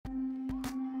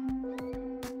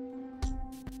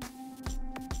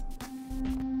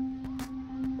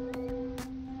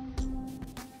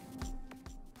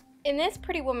In this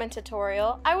Pretty Woman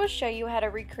tutorial, I will show you how to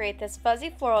recreate this fuzzy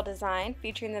floral design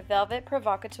featuring the Velvet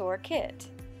Provocateur kit.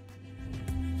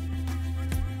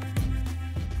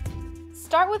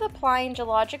 Start with applying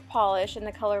geologic polish in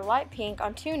the color light pink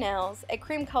on 2 nails, a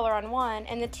cream color on 1,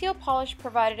 and the teal polish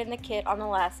provided in the kit on the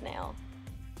last nail.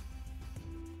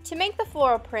 To make the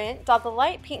floral print, dot the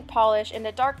light pink polish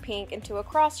into dark pink into a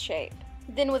cross shape.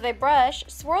 Then with a brush,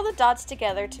 swirl the dots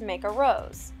together to make a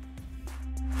rose.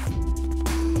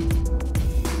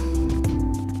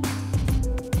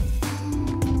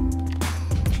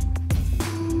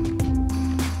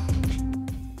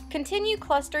 Continue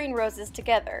clustering roses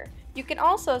together. You can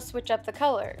also switch up the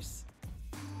colors.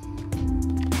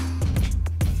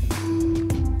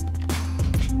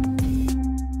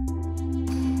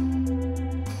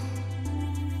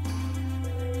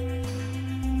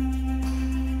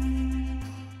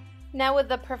 Now with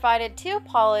the provided teal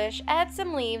polish, add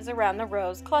some leaves around the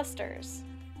rose clusters.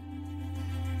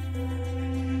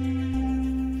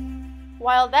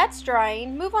 While that's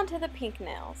drying, move on to the pink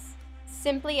nails.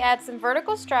 Simply add some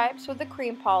vertical stripes with the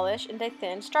cream polish and a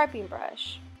thin striping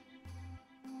brush.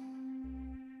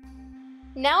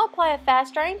 Now apply a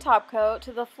fast drying top coat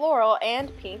to the floral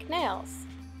and pink nails.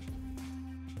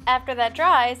 After that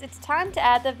dries, it's time to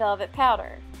add the velvet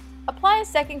powder. Apply a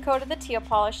second coat of the teal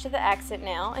polish to the accent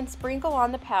nail and sprinkle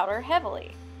on the powder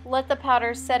heavily. Let the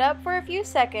powder set up for a few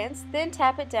seconds, then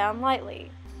tap it down lightly.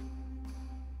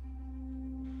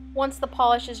 Once the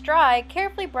polish is dry,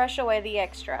 carefully brush away the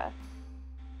extra.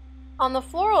 On the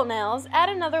floral nails, add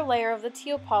another layer of the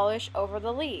teal polish over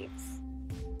the leaves.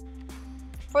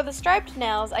 For the striped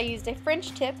nails, I used a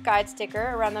French tip guide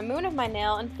sticker around the moon of my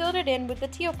nail and filled it in with the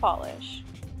teal polish.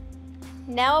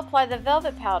 Now apply the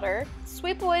velvet powder,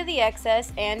 sweep away the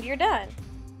excess, and you're done!